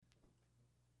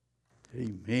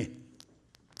Amen.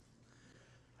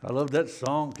 I love that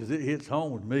song because it hits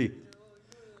home with me.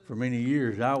 For many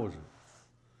years, I was a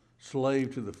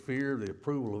slave to the fear, the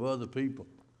approval of other people.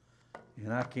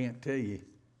 And I can't tell you,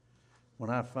 when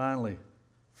I finally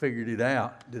figured it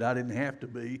out that I didn't have to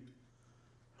be,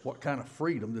 what kind of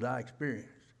freedom did I experience?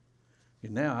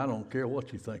 And now I don't care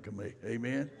what you think of me.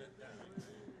 Amen?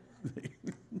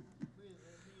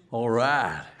 All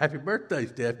right. Happy birthday,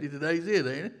 Stephanie. Today's it,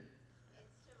 ain't it?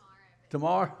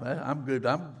 Tomorrow? Well, I'm good.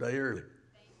 I'm a day early.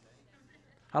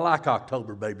 I like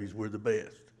October babies. We're the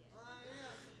best.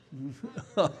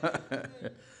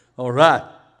 All right.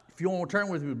 If you want to turn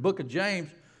with me to the book of James,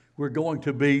 we're going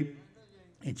to be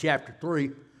in chapter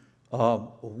 3.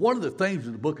 One of the things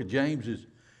in the book of James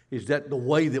is that the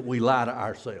way that we lie to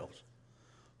ourselves.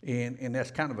 And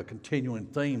that's kind of a continuing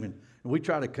theme. And we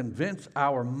try to convince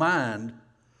our mind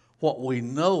what we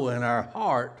know in our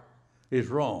heart is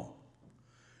wrong.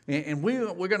 And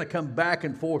we're going to come back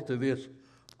and forth to this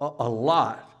a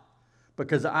lot,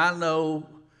 because I know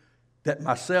that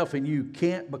myself and you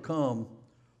can't become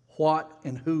what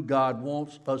and who God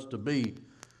wants us to be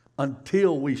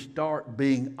until we start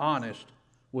being honest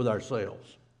with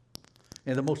ourselves.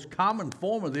 And the most common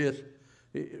form of this,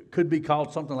 it could be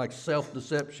called something like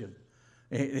self-deception.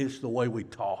 And it's the way we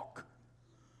talk.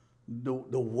 The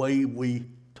way we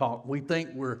talk. We think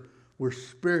we're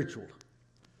spiritual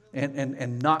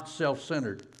and not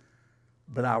self-centered,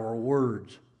 but our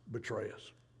words betray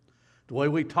us. The way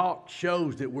we talk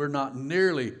shows that we're not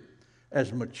nearly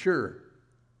as mature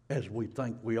as we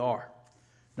think we are.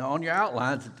 Now, on your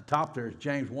outlines at the top there is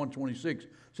James 1:26. It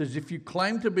says, if you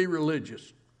claim to be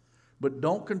religious, but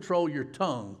don't control your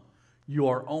tongue, you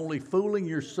are only fooling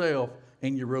yourself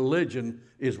and your religion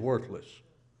is worthless.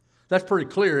 That's pretty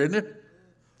clear, isn't it?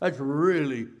 That's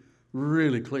really,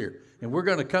 really clear. And we're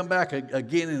going to come back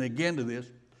again and again to this.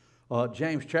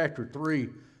 James chapter 3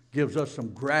 gives us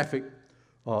some graphic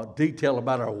detail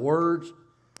about our words,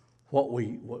 what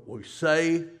we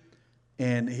say.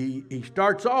 And he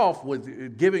starts off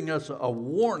with giving us a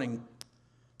warning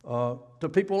to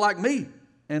people like me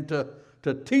and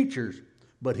to teachers.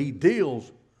 But he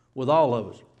deals with all of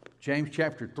us. James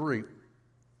chapter 3.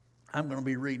 I'm going to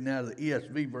be reading out of the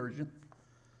ESV version.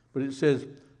 But it says,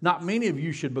 not many of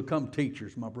you should become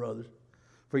teachers, my brothers,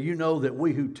 for you know that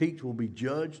we who teach will be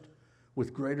judged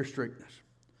with greater strictness.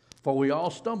 For we all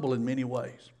stumble in many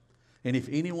ways. And if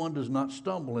anyone does not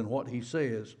stumble in what he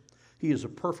says, he is a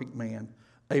perfect man,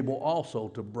 able also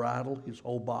to bridle his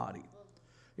whole body.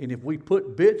 And if we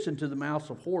put bits into the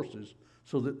mouths of horses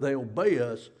so that they obey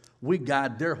us, we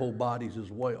guide their whole bodies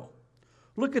as well.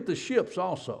 Look at the ships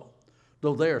also.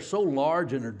 Though they are so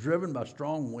large and are driven by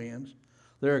strong winds,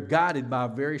 they are guided by a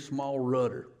very small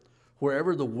rudder,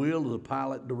 wherever the will of the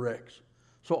pilot directs.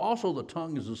 So also the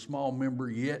tongue is a small member,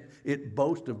 yet it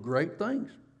boasts of great things.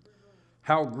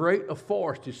 How great a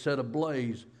forest is set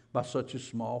ablaze by such a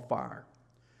small fire.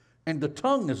 And the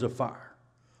tongue is a fire,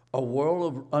 a whirl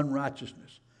of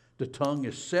unrighteousness. The tongue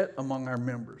is set among our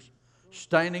members,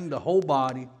 staining the whole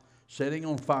body, setting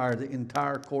on fire the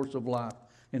entire course of life,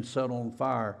 and set on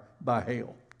fire by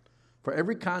hell. For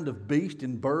every kind of beast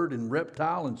and bird and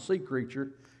reptile and sea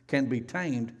creature can be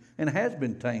tamed and has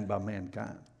been tamed by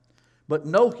mankind. But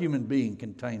no human being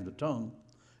can tame the tongue.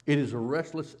 It is a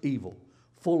restless evil,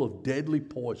 full of deadly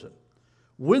poison.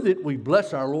 With it we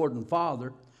bless our Lord and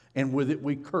Father, and with it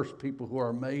we curse people who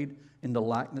are made in the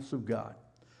likeness of God.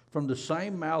 From the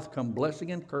same mouth come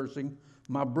blessing and cursing.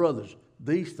 My brothers,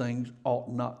 these things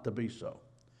ought not to be so.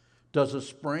 Does a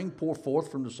spring pour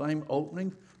forth from the same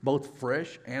opening both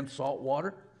fresh and salt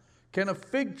water? Can a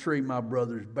fig tree, my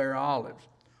brothers, bear olives,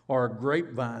 or a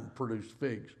grapevine produce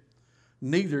figs?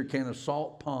 Neither can a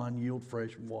salt pond yield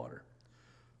fresh water.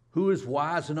 Who is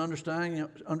wise and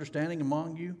understanding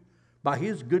among you? By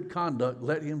his good conduct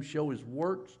let him show his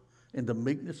works in the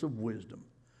meekness of wisdom.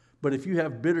 But if you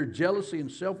have bitter jealousy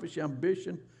and selfish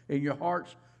ambition in your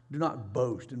hearts, do not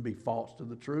boast and be false to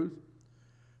the truth.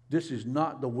 This is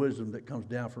not the wisdom that comes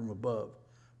down from above,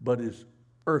 but is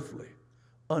earthly,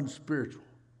 unspiritual,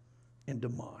 and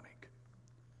demonic.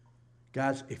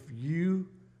 Guys, if you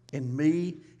and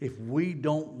me, if we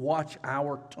don't watch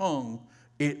our tongue,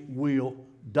 it will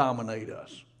dominate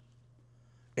us.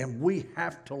 And we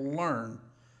have to learn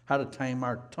how to tame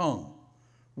our tongue.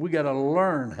 We got to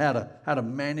learn how to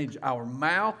manage our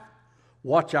mouth,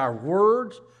 watch our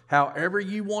words, however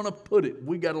you want to put it.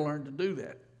 We got to learn to do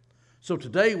that. So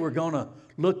today we're going to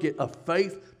look at a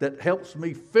faith that helps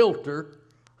me filter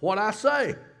what I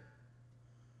say.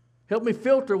 Help me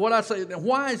filter what I say. Now,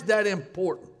 why is that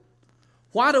important?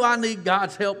 Why do I need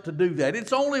God's help to do that?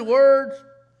 It's only words.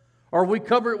 Or we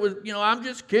cover it with, I'm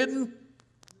just kidding.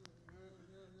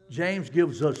 James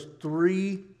gives us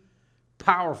 3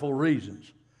 powerful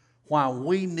reasons why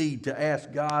we need to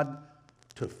ask God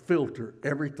to filter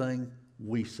everything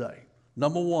we say.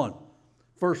 Number 1,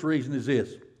 first reason is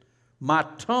this: my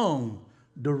tongue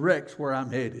directs where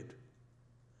I'm headed.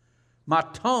 My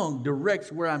tongue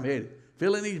directs where I'm headed.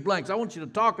 Fill in these blanks. I want you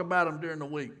to talk about them during the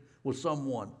week with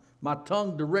someone. My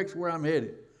tongue directs where I'm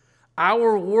headed.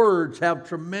 Our words have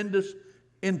tremendous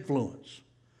influence,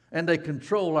 and they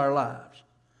control our lives.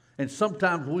 And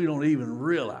sometimes we don't even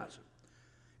realize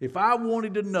it. If I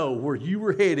wanted to know where you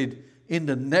were headed in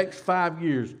the next 5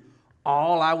 years,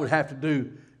 all I would have to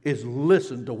do is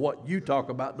listen to what you talk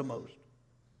about the most.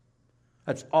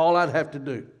 That's all I'd have to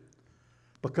do.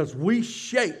 Because we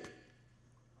shape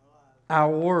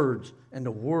our words, and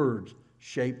the words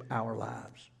shape our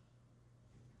lives.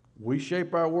 We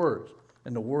shape our words,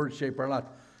 and the words shape our lives.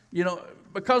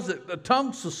 Because the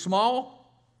tongue's so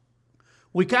small,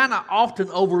 we kind of often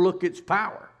overlook its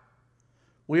power.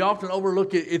 We often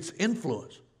overlook its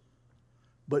influence.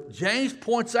 But James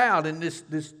points out in this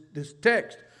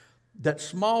text that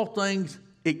small things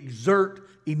exert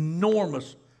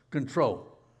enormous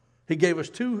control. He gave us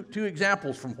two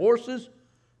examples, from horses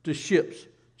to ships.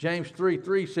 James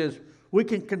 3:3 says, we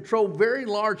can control very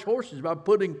large horses by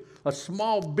putting a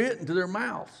small bit into their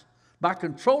mouths. By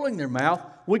controlling their mouth,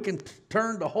 we can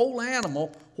turn the whole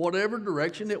animal whatever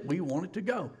direction that we want it to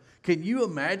go. Can you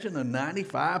imagine a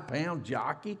 95-pound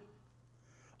jockey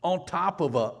on top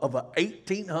of a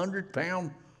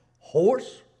 1,800-pound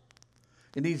horse?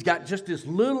 And he's got just this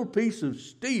little piece of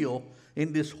steel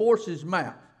in this horse's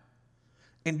mouth.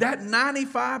 And that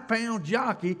 95-pound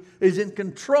jockey is in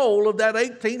control of that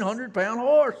 1,800-pound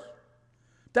horse.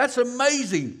 That's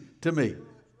amazing to me.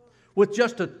 With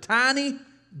just a tiny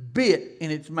bit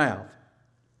in its mouth.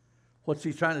 What's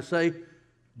he trying to say?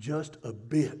 Just a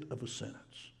bit of a sentence.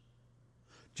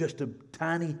 Just a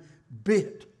tiny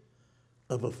bit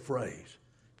of a phrase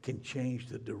can change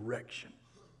the direction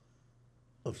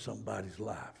of somebody's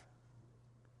life.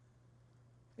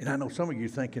 And I know some of you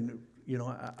thinking,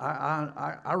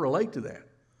 I relate to that.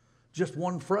 Just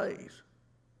one phrase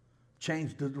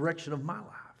changed the direction of my life.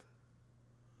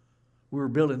 We were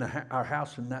building our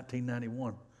house in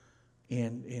 1991,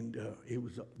 and it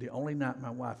was the only night my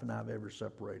wife and I have ever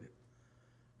separated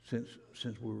since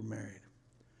we were married.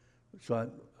 So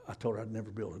I told her I'd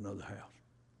never build another house.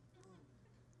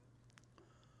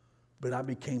 But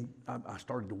I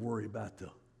started to worry about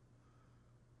the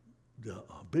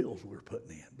bills we were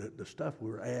putting in, the stuff we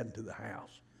were adding to the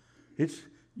house. It's,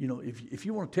 if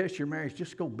you want to test your marriage,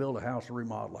 just go build a house or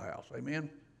remodel a house. Amen?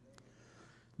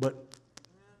 But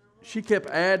she kept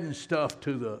adding stuff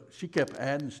to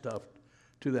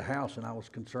the house, and I was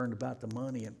concerned about the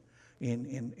money,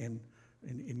 and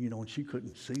she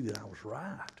couldn't see that I was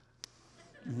right.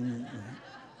 Mm-hmm.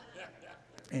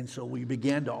 And so we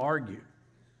began to argue.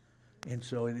 And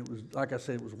it was, like I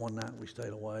said, it was one night we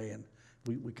stayed away, and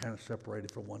we kind of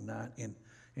separated for one night, and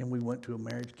we went to a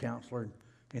marriage counselor,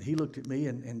 and he looked at me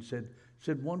and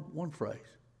said one phrase.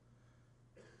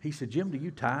 He said, "Jim, do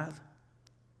you tithe?"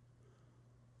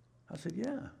 I said,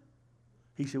 "Yeah."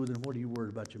 He said, "Well, then what are you worried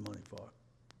about your money for?"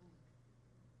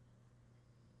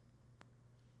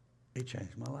 It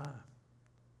changed my life.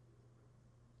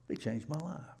 It changed my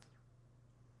life.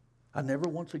 I never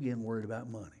once again worried about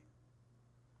money.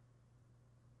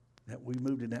 That we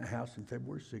moved in that house in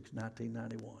February 6,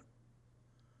 1991.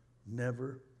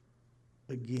 Never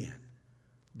again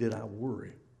did I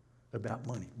worry about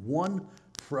money. One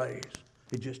phrase.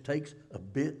 It just takes a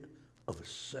bit of a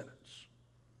sentence.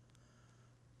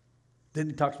 Then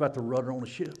he talks about the rudder on a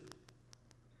ship.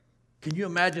 Can you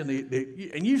imagine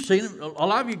and you've seen it, a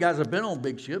lot of you guys have been on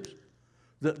big ships,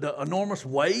 the enormous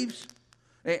waves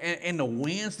and the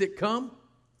winds that come.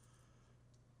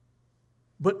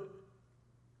 But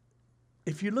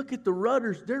if you look at the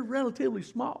rudders, they're relatively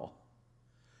small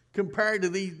compared to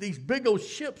these big old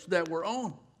ships that we're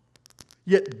on.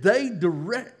 Yet they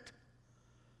direct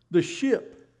the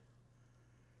ship.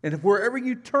 And if wherever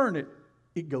you turn it,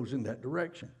 it goes in that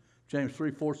direction. James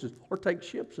 3:4 says, or take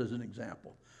ships as an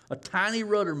example. A tiny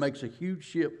rudder makes a huge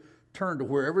ship turn to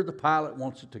wherever the pilot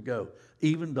wants it to go,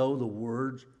 even though the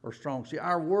words are strong. See,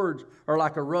 our words are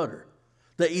like a rudder.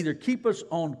 They either keep us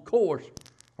on course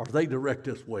or they direct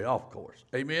us way off course.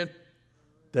 Amen?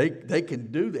 They can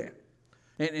do that.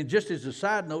 And just as a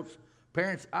side note,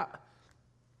 parents,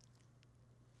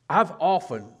 I've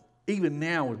often, even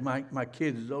now with my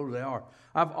kids as old as they are,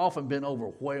 I've often been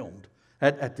overwhelmed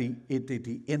at the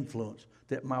influence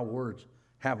that my words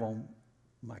have on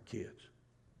my kids.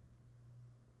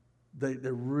 They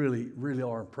really, really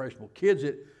are impressionable. Kids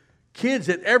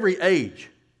at every age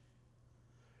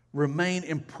remain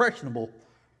impressionable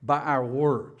by our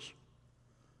words.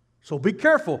 So be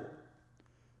careful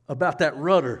about that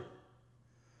rudder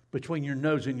between your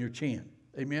nose and your chin.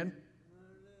 Amen?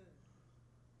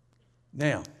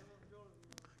 Now,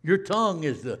 your tongue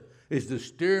is the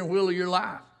steering wheel of your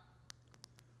life.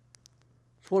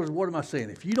 So what am I saying?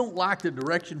 If you don't like the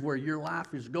direction where your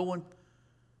life is going,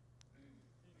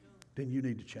 then you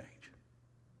need to change.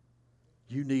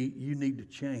 You need to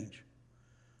change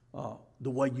the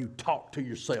way you talk to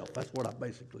yourself. That's what I'm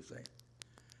basically saying.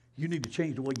 You need to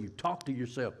change the way you talk to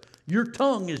yourself. Your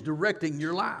tongue is directing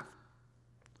your life.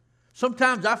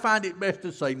 Sometimes I find it best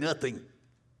to say nothing.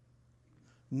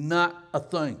 Not a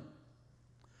thing.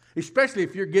 Especially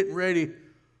if you're getting ready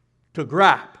to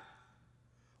gripe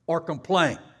or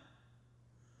complain.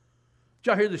 Did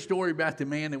y'all hear the story about the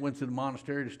man that went to the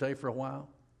monastery to stay for a while?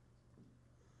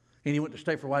 And he went to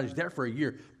stay for a while. He's there for a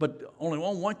year. But only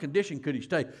on one condition could he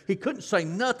stay. He couldn't say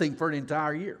nothing for an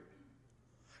entire year.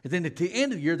 And then at the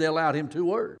end of the year, they allowed him 2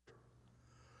 words.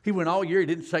 He went all year. He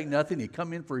didn't say nothing. He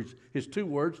come in for his 2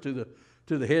 words to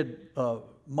the head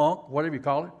monk, whatever you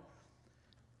call it.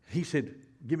 He said,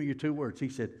 give me your 2 words. He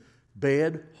said,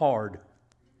 bed hard.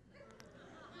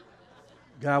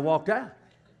 Guy walked out.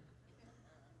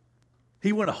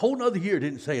 He went a whole nother year,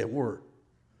 didn't say a word.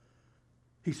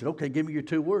 He said, okay, give me your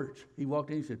 2 words. He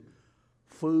walked in, he said,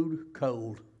 food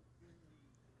cold.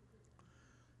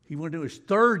 He went to his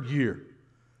 3rd year,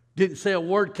 didn't say a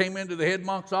word, came into the head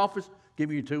monk's office, give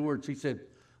me your 2 words. He said,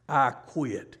 I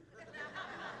quit.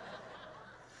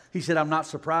 He said, I'm not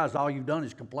surprised. All you've done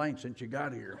is complain since you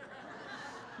got here.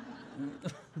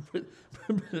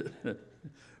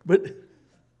 but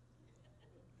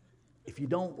if you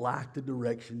don't like the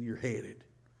direction you're headed,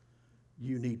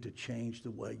 you need to change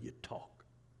the way you talk,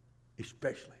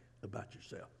 especially about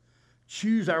yourself.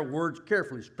 Choose our words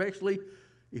carefully, especially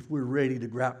if we're ready to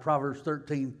gripe. Proverbs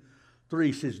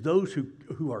 13:3 says, those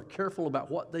who are careful about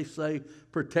what they say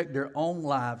protect their own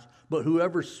lives, but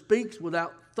whoever speaks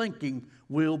without thinking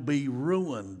will be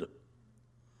ruined.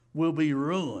 Will be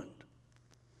ruined.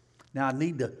 Now I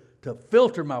need to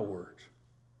filter my words.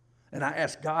 And I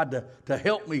ask God to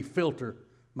help me filter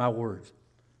my words.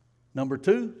 Number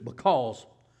 2, because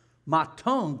my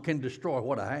tongue can destroy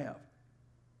what I have.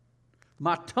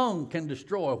 My tongue can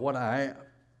destroy what I have.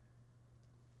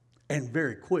 And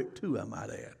very quick too, I might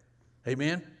add.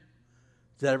 Amen? Does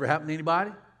that ever happen to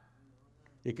anybody?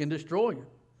 It can destroy you.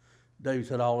 David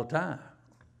said all the time.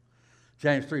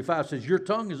 James 3:5 says, your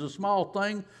tongue is a small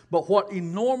thing, but what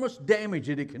enormous damage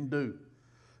it can do.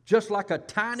 Just like a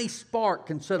tiny spark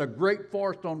can set a great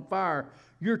forest on fire,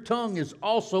 your tongue is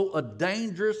also a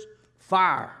dangerous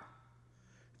fire.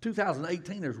 In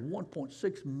 2018, there's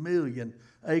 1.6 million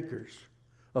acres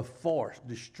of forest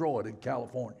destroyed in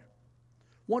California.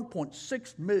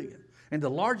 1.6 million. And the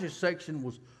largest section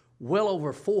was well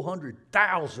over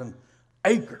 400,000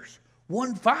 acres.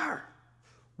 One fire.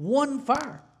 One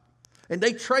fire. And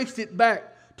they traced it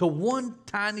back to one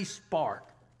tiny spark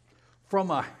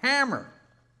from a hammer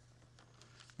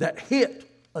that hit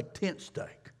a tent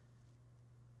stake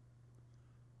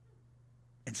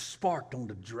and sparked on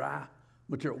the dry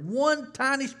material. One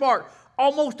tiny spark,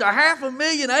 almost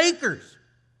 500,000 acres.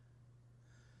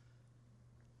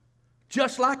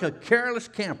 Just like a careless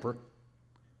camper,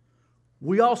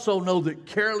 we also know that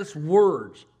careless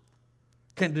words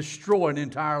can destroy an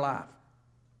entire life.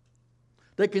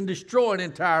 They can destroy an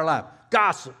entire life.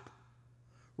 Gossip,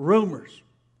 rumors,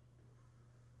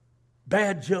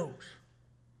 bad jokes.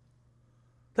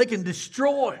 They can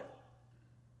destroy.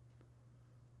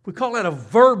 We call that a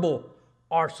verbal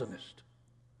arsonist.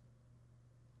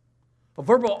 A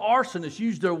verbal arsonist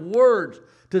uses their words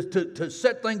to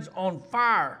set things on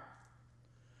fire.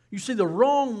 You see, the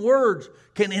wrong words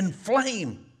can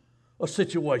inflame a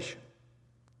situation.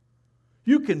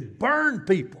 You can burn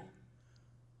people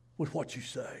with what you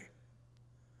say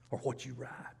or what you write.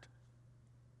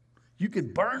 You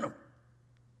can burn them.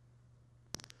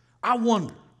 I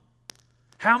wonder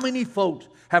how many folks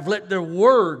have let their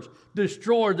words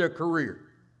destroy their career.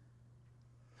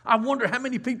 I wonder how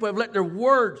many people have let their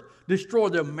words destroy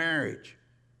their marriage.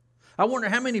 I wonder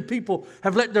how many people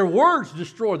have let their words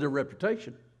destroy their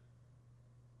reputation.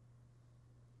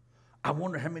 I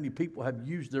wonder how many people have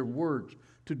used their words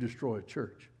to destroy a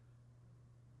church.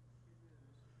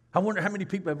 I wonder how many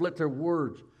people have let their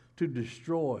words to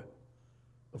destroy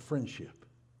a friendship.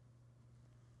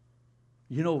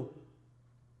 You know,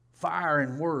 fire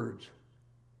and words,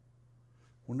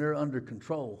 when they're under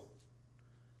control,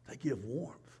 they give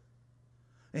warmth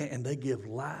and they give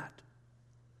light.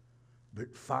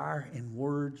 But fire and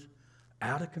words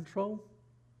out of control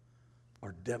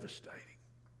are devastating.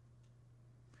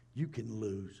 You can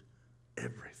lose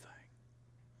everything.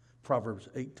 Proverbs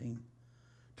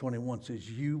 18:21 says,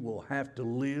 you will have to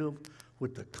live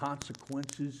with the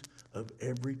consequences of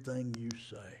everything you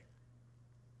say.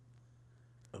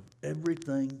 Of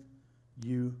everything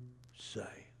you say.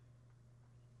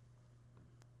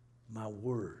 My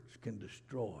words can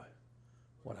destroy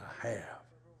what I have.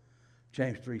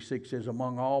 James 3:6 says,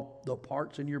 among all the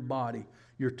parts in your body,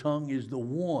 your tongue is the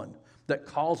one that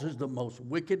causes the most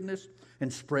wickedness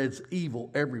and spreads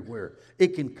evil everywhere.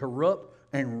 It can corrupt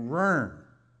and ruin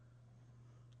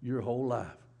your whole life.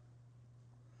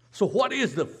 So what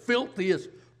is the filthiest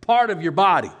part of your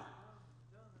body?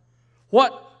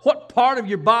 What part of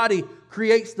your body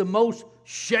creates the most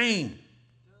shame?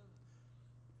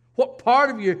 What part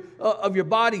of your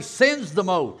body sins the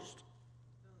most?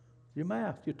 Your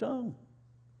mouth, your tongue.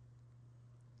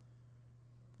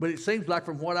 But it seems like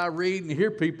from what I read and hear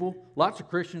people, lots of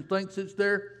Christians think it's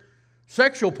their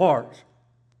sexual parts.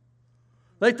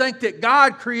 They think that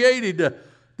God created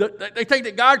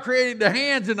the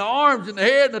hands and the arms and the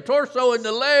head and the torso and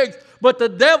the legs, but the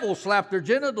devil slapped their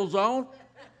genitals on.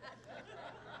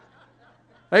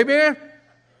 Amen?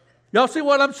 Y'all see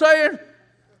what I'm saying?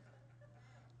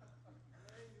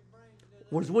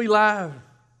 Was we live?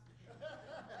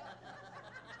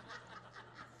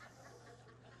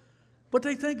 But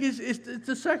they think it's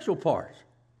the sexual parts.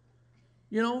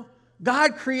 You know,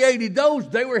 God created those.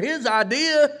 They were His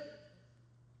idea.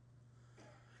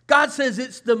 God says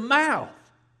it's the mouth,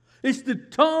 it's the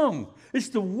tongue, it's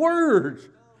the words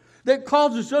that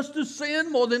causes us to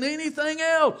sin more than anything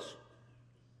else.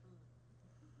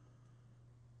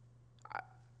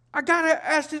 I got to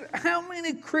ask you, how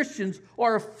many Christians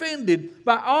are offended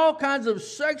by all kinds of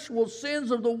sexual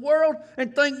sins of the world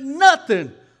and think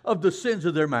nothing of the sins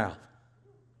of their mouth?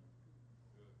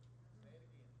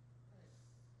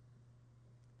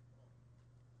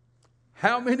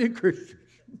 How many Christians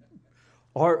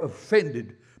are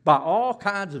offended by all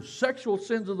kinds of sexual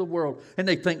sins of the world and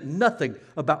they think nothing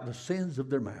about the sins of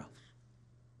their mouths?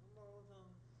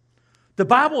 The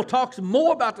Bible talks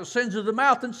more about the sins of the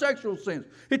mouth than sexual sins.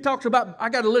 It talks about, I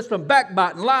got a list of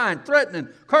backbiting, lying, threatening,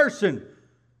 cursing,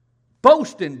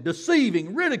 boasting,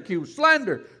 deceiving, ridicule,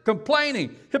 slander,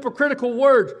 complaining, hypocritical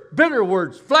words, bitter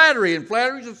words, flattery, and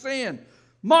flattery is a sin,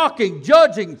 mocking,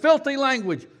 judging, filthy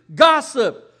language,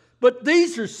 gossip. But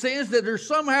these are sins that are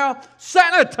somehow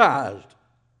sanitized.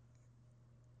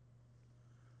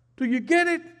 Do you get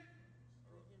it?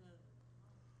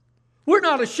 We're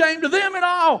not ashamed of them at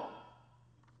all.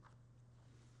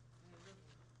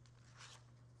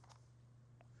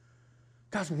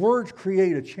 God's words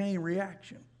create a chain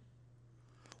reaction.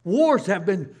 Wars have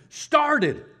been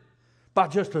started by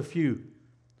just a few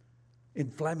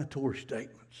inflammatory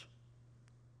statements.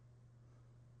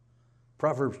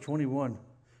 Proverbs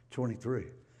 21:23.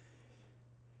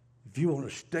 If you want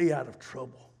to stay out of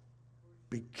trouble,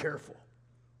 be careful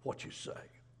what you say.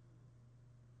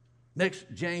 Next,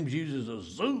 James uses a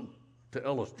zoo to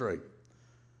illustrate.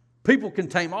 People can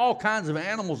tame all kinds of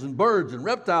animals and birds and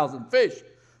reptiles and fish,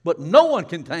 but no one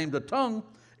can tame the tongue.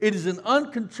 It is an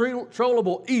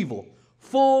uncontrollable evil,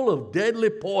 full of deadly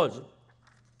poison.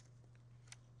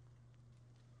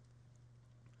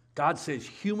 God says,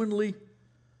 humanly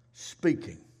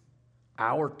speaking,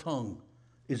 our tongue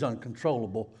is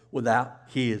uncontrollable without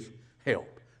His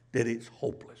help, that it's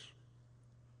hopeless.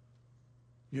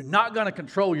 You're not going to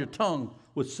control your tongue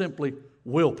with simply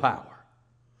willpower.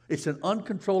 It's an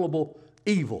uncontrollable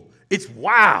evil. It's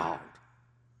wild,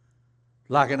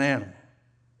 like an animal.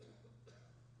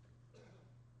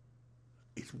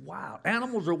 It's wild.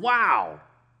 Animals are wild.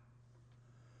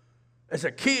 As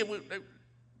a kid,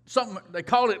 they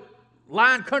called it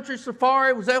Lion Country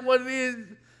Safari. Was that what it is?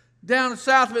 Down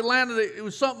south of Atlanta, it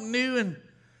was something new,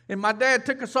 and my dad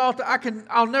took us all to.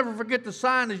 I'll never forget the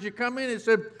sign as you come in. It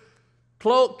said,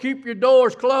 "Keep your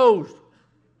doors closed,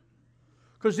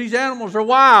 because these animals are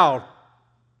wild.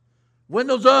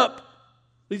 Windows up.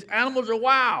 These animals are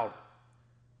wild."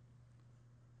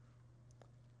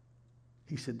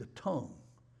 He said the tongue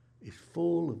is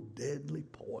full of deadly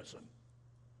poison,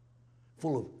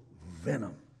 full of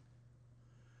venom.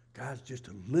 Guys, just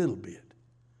a little bit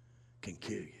can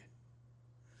kill you.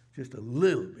 Just a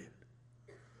little bit.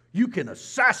 You can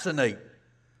assassinate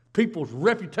people's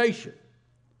reputation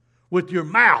with your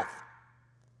mouth.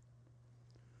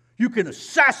 You can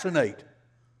assassinate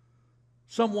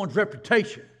someone's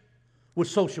reputation with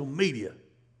social media.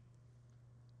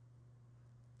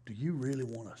 Do you really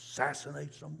want to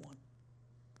assassinate someone?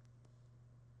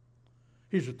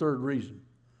 Here's the third reason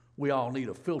We all need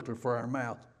a filter for our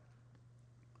mouth.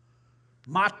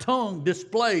 My tongue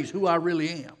displays who I really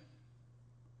am.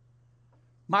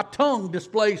 My tongue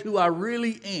displays who I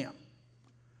really am.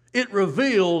 It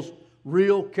reveals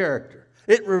real character.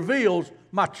 It reveals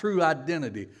my true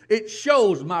identity. It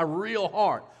shows my real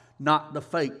heart, not the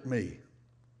fake me.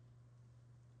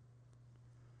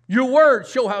 Your words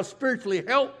show how spiritually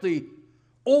healthy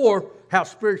or how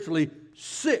spiritually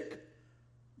sick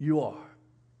you are.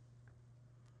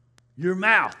 Your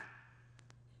mouth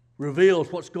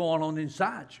reveals what's going on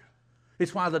inside you.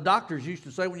 It's why the doctors used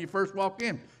to say when you first walk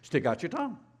in, stick out your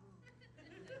tongue.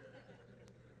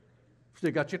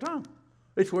 Stick out your tongue.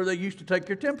 It's where they used to take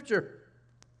your temperature.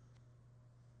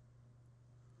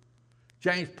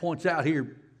 James points out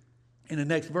here in the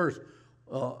next verse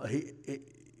of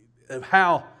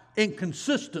how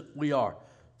inconsistent we are.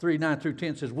 3:9 through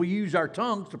 10 says, we use our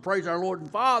tongues to praise our Lord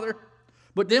and Father,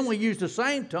 but then we use the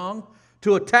same tongue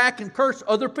to attack and curse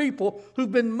other people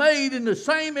who've been made in the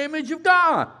same image of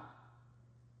God.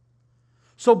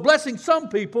 So blessing some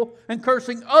people and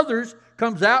cursing others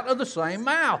comes out of the same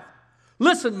mouth.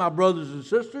 Listen, my brothers and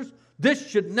sisters, this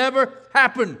should never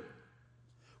happen.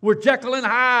 We're Jekyll and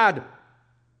Hyde.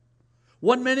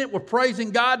 One minute we're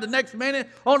praising God, the next minute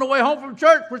on the way home from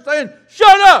church we're saying,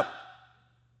 shut up!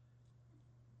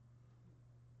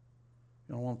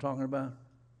 You know what I'm talking about?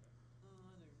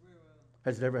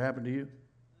 Has it ever happened to you?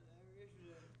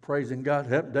 Praising God.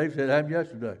 Dave said it happened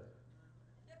yesterday.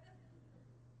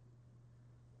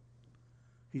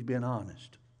 He's being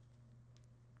honest.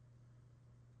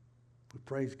 We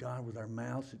praise God with our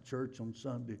mouths at church on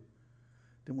Sunday.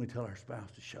 Then we tell our spouse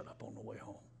to shut up on the way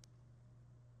home.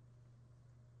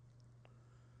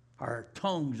 Our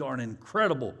tongues are an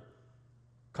incredible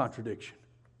contradiction.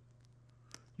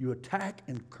 You attack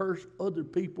and curse other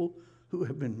people who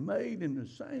have been made in the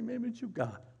same image of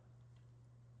God.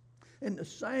 In the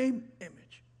same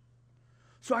image.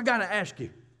 So I got to ask you,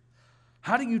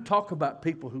 how do you talk about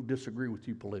people who disagree with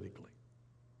you politically?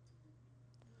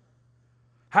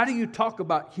 How do you talk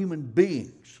about human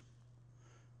beings,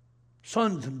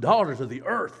 sons and daughters of the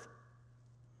earth,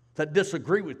 that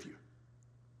disagree with you?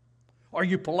 Are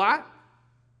you polite?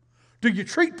 Do you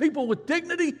treat people with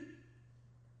dignity?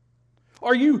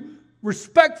 Are you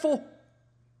respectful?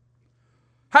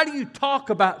 How do you talk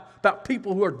about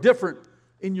people who are different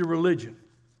in your religion?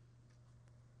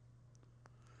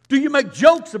 Do you make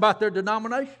jokes about their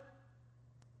denomination?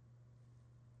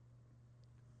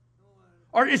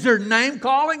 Or is there name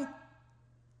calling?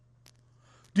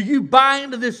 Do you buy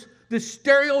into this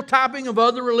stereotyping of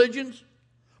other religions,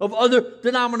 of other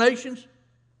denominations?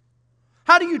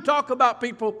 How do you talk about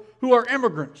people who are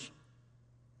immigrants?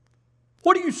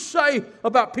 What do you say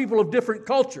about people of different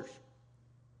cultures?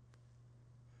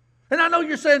 And I know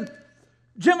you're saying,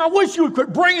 Jim, I wish you would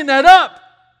quit bringing that up.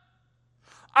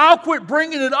 I'll quit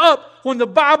bringing it up when the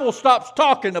Bible stops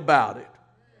talking about it.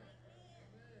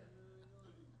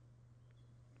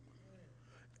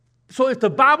 So if the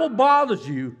Bible bothers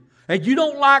you and you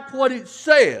don't like what it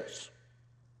says,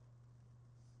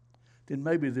 then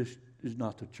maybe this is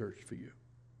not the church for you.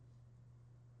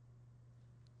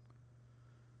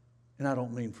 And I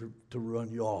don't mean to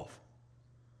run you off.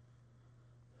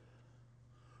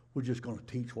 We're just going to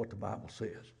teach what the Bible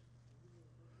says.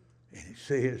 And it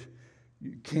says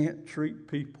you can't treat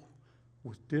people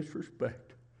with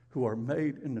disrespect who are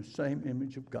made in the same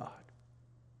image of God.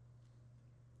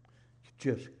 You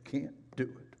just can't do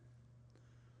it.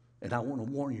 And I want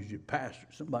to warn you, as your pastor,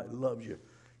 somebody loves you,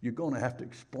 you're going to have to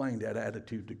explain that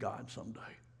attitude to God someday.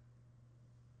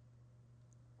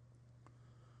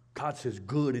 God says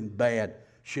good and bad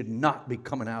should not be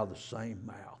coming out of the same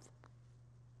mouth.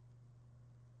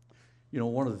 You know,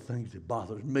 one of the things that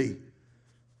bothers me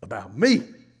about me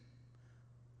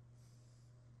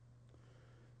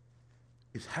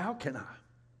is how can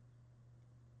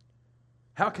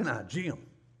I, Jim,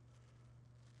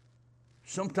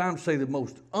 sometimes say the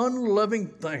most unloving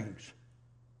things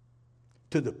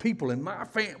to the people in my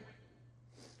family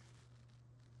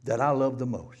that I love the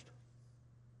most?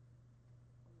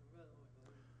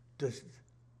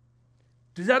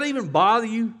 Does that even bother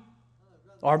you?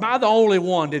 Or am I the only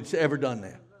one that's ever done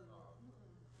that?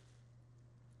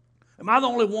 Am I the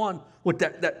only one with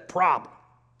that problem?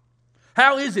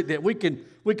 How is it that we can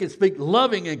speak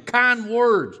loving and kind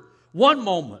words one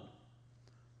moment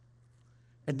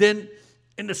and then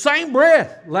in the same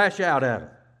breath lash out at them?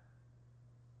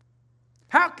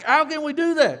 How can we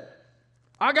do that?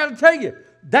 I got to tell you,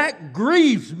 that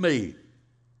grieves me.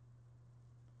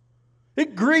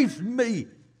 It grieves me.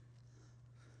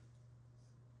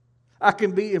 I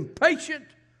can be impatient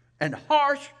and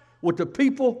harsh with the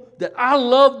people that I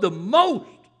love the most.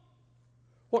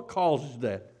 What causes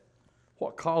that?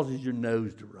 What causes your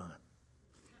nose to run?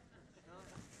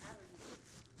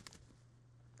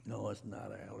 No, it's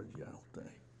not an allergy, I don't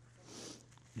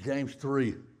think. James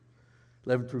 3,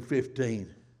 11 through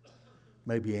 15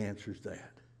 maybe answers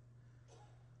that.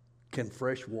 Can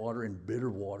fresh water and bitter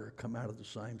water come out of the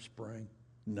same spring?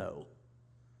 No.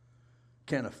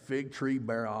 Can a fig tree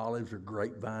bear olives or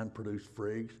grapevine produce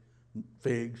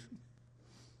figs?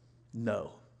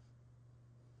 No.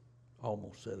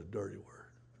 Almost said a dirty word.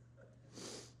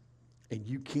 And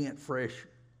you can't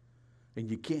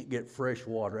get fresh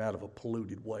water out of a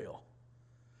polluted well.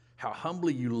 How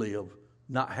humbly you live,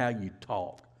 not how you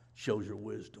talk, shows your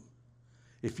wisdom.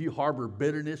 If you harbor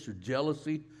bitterness or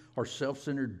jealousy or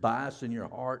self-centered bias in your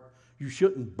heart, you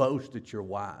shouldn't boast that you're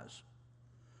wise.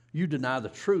 You deny the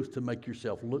truth to make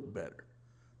yourself look better.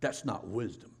 That's not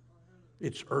wisdom.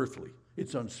 It's earthly,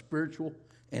 it's unspiritual,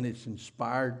 and it's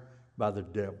inspired by the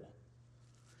devil.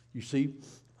 You see,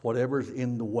 whatever's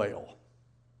in the well,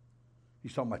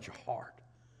 he's talking about your heart,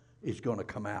 is going to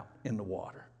come out in the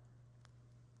water.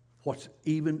 What's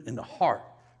even in the heart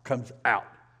comes out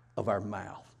of our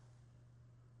mouth.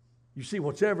 You see,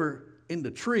 whatever in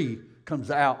the tree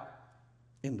comes out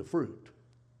in the fruit.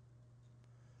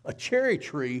 A cherry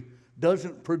tree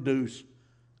doesn't produce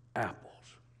apples.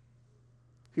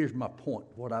 Here's my point,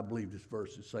 what I believe this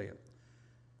verse is saying.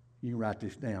 You can write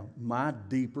this down. My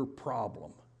deeper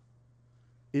problem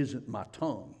isn't my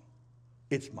tongue,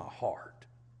 it's my heart.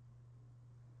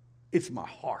 It's my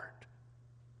heart.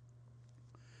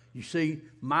 You see,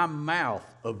 my mouth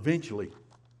eventually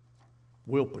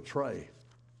will betray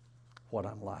what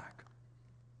I'm like.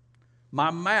 My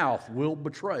mouth will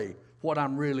betray what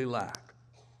I'm really like.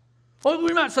 Well,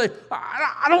 we might say,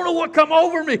 I don't know what come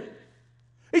over me.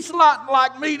 It's not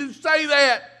like me to say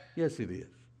that. Yes, it is.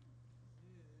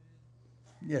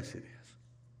 Yes, it is.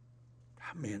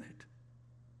 I meant it.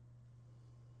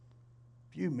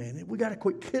 You meant it. We got to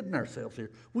quit kidding ourselves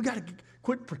here. We got to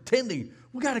quit pretending.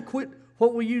 We got to quit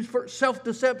what we use for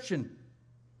self-deception.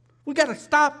 We got to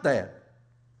stop that.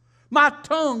 My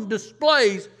tongue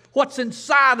displays what's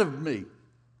inside of me.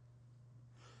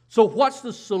 So what's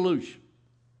the solution?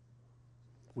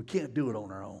 We can't do it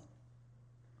on our own.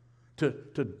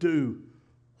 To do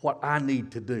what I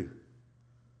need to do.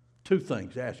 Two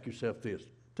things. Ask yourself this.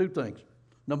 Two things.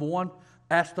 Number one,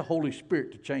 ask the Holy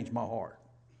Spirit to change my heart.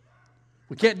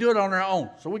 We can't do it on our own.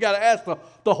 So we got to ask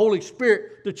the Holy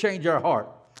Spirit to change our heart.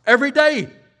 Every day.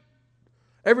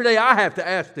 Every day I have to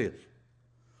ask this.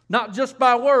 Not just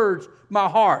by words, my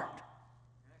heart.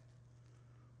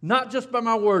 Not just by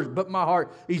my words, but my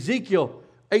heart. Ezekiel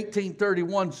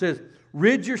 18:31 says,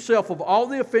 rid yourself of all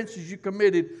the offenses you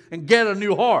committed and get a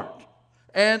new heart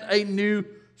and a new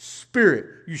spirit.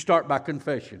 You start by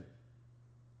confession.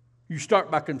 You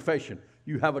start by confession.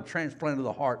 You have a transplant of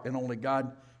the heart, and only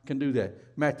God can do that.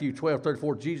 Matthew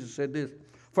 12:34, Jesus said this,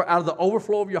 for out of the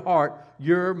overflow of your heart,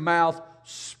 your mouth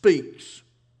speaks.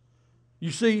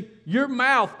 You see, your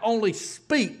mouth only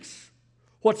speaks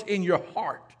what's in your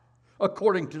heart,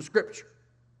 according to Scripture.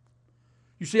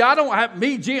 You see, I don't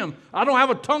have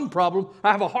a tongue problem,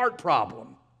 I have a heart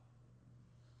problem.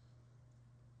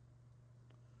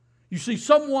 You see,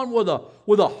 someone with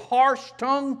a harsh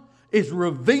tongue is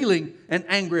revealing an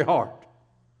angry heart.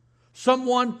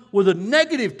 Someone with a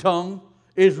negative tongue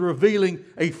is revealing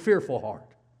a fearful heart.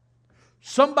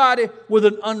 Somebody with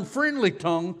an unfriendly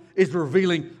tongue is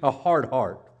revealing a hard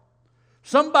heart.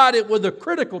 Somebody with a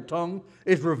critical tongue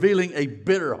is revealing a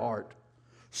bitter heart.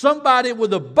 Somebody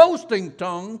with a boasting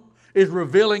tongue is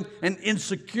revealing an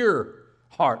insecure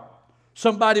heart.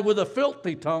 Somebody with a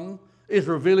filthy tongue is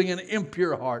revealing an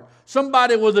impure heart.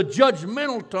 Somebody with a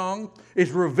judgmental tongue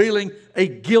is revealing a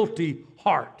guilty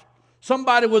heart.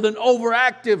 Somebody with an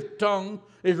overactive tongue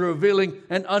is revealing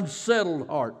an unsettled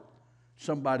heart.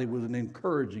 Somebody with an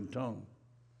encouraging tongue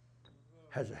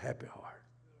has a happy heart.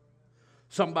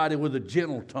 Somebody with a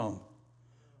gentle tongue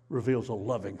reveals a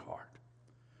loving heart.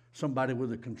 Somebody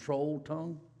with a controlled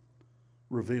tongue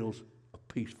reveals a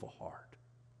peaceful heart.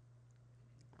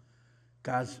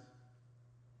 Guys,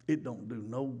 it don't do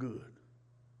no good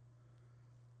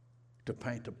to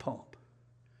paint a pump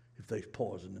if there's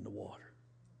poison in the water.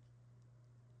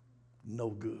 No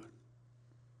good.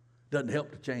 Doesn't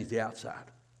help to change the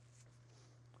outside.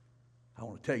 I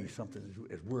want to tell you something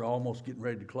as we're almost getting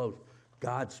ready to close.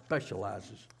 God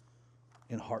specializes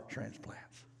in heart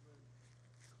transplants.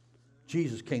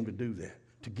 Jesus came to do that,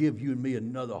 to give you and me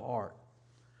another heart.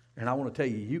 And I want to tell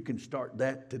you, you can start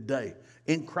that today.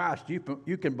 In Christ, you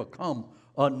can become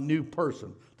a new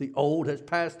person. The old has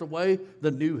passed away,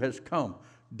 the new has come.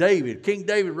 David, King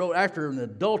David wrote after an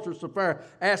adulterous affair,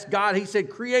 asked God, he said,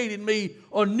 create in me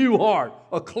a new heart,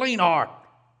 a clean heart.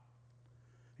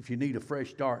 If you need a fresh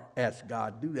start, ask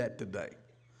God. Do that today.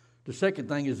 The second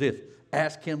thing is this.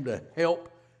 Ask him to help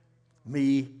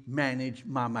me manage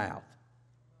my mouth.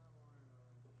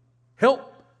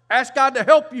 Ask God to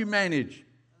help you manage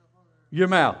your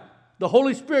mouth. The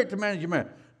Holy Spirit to manage your mouth.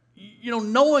 You know,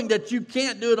 knowing that you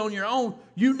can't do it on your own,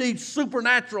 you need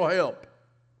supernatural help.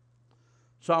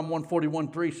 Psalm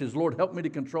 141:3 says, Lord, help me to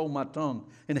control my tongue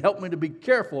and help me to be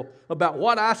careful about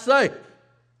what I say.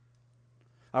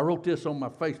 I wrote this on my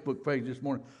Facebook page this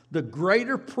morning. The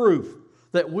greater proof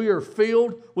that we are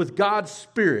filled with God's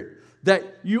Spirit,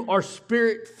 that you are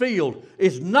Spirit-filled,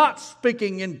 is not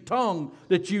speaking in tongue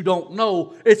that you don't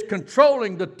know. It's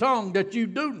controlling the tongue that you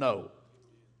do know.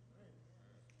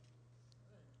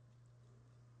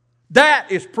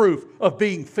 That is proof of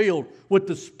being filled with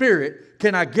the Spirit.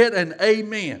 Can I get an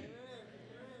amen?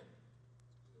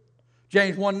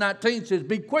 James 1:19 says,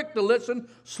 be quick to listen,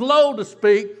 slow to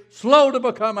speak, slow to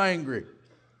become angry.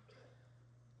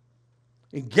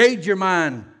 Engage your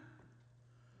mind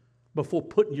before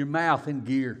putting your mouth in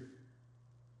gear.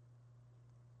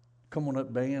 Come on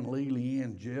up, band, Lee,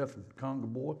 Leanne, Jeff, and Conga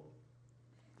Boy.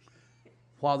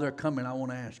 While they're coming, I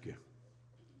want to ask you,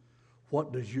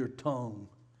 what does your tongue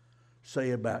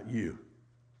say about you?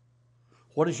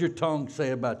 What does your tongue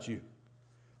say about you?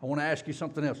 I want to ask you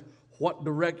something else. What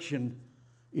direction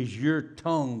is your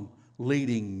tongue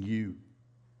leading you?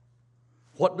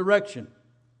 What direction?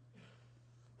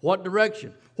 What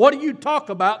direction? What do you talk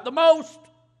about the most?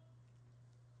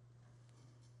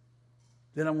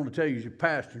 Then I want to tell you, as your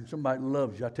pastor and somebody that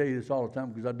loves you, I tell you this all the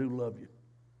time because I do love you.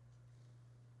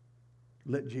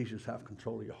 Let Jesus have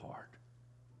control of your heart.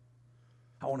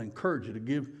 I want to encourage you to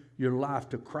give your life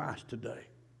to Christ today.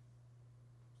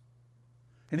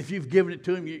 And if you've given it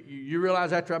to him, you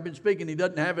realize after I've been speaking, he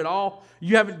doesn't have it all.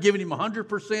 You haven't given him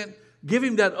 100%. Give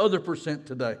him that other percent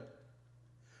today.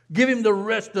 Give him the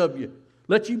rest of you.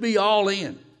 Let you be all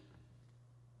in.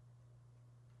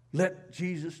 Let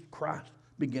Jesus Christ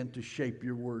begin to shape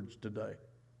your words today.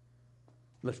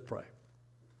 Let's pray.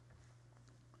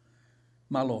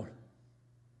 My Lord,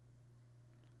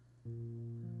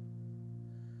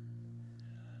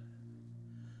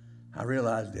 I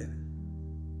realize that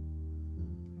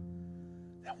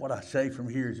what I say from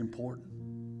here is important.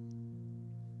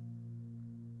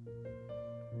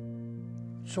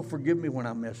 So forgive me when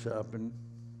I mess up and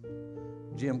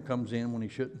Jim comes in when he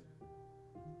shouldn't.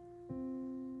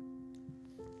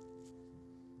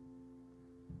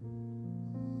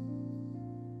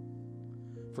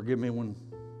 Forgive me when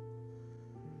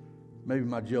maybe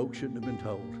my joke shouldn't have been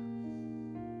told.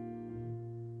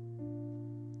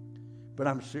 But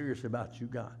I'm serious about you,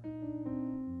 God.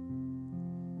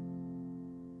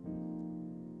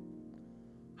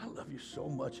 I love you so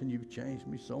much and you've changed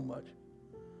me so much.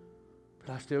 But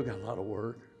I still got a lot of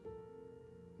work.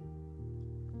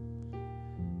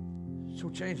 So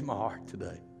change my heart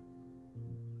today.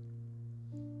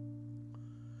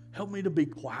 Help me to be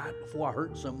quiet before I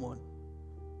hurt someone.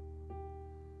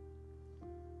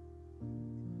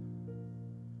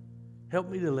 Help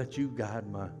me to let you guide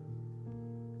my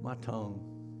tongue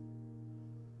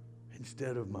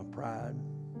instead of my pride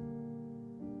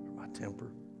or my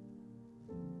temper.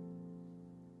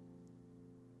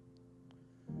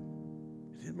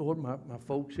 Is it, Lord, my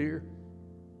folks here?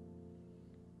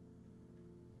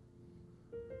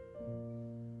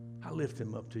 I lift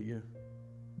them up to you.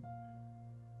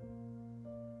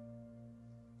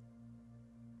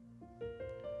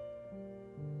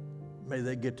 May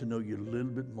they get to know you a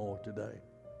little bit more today.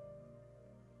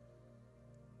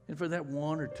 And for that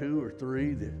one or two or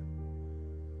three that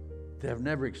have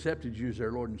never accepted you as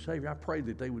their Lord and Savior, I pray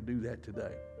that they would do that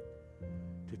today.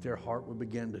 That their heart would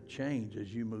begin to change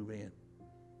as you move in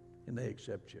and they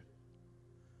accept you.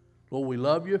 Lord, we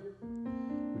love you.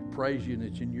 We praise you, and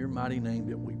it's in your mighty name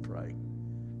that we pray.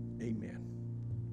 Amen.